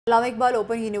अल्लामा Iqbal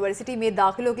open university में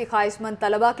दाखिलों के ख्वाहिशमंद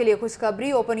तलबा के लिए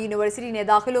खुशखबरी। ओपन यूनिवर्सिटी ने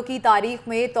दाखिलों की तारीख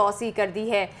में तौसी कर दी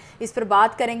है। इस पर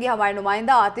बात करेंगे हमारे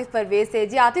नुमाइंदा आतिफ परवेज से।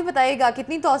 जी आतिफ, बताइएगा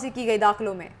कितनी तौसी की गई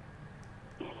दाखिलों में?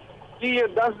 जी, ये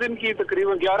 10 दिन की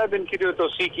तकरीबन 11 दिन की जो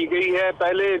तोसी की गई है।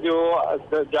 पहले जो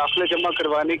दाखिले जमा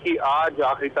करवाने की आज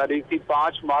आखिरी तारीख थी,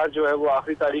 5 मार्च जो है वो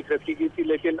आखिरी तारीख रखी गई थी,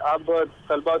 लेकिन अब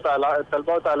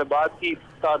तलबा तालिबात की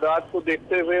तादाद को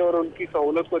देखते हुए और उनकी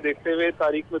सहूलत को देखते हुए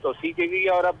तारीख में तोसी की गई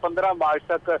है और अब 15 मार्च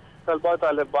तक तलबा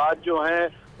तालिबात जो हैं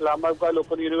अल्लामा इकबाल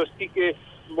ओपन यूनिवर्सिटी के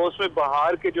मौसम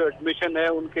बहार के जो एडमिशन है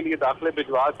उनके लिए दाखिले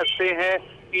भिजवा सकते हैं।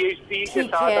 PhD के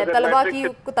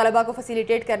साथ तलबा को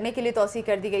फैसिलिटेट करने के लिए तौसी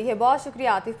कर दी गई है। बहुत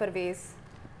शुक्रिया आतिफ परवेज।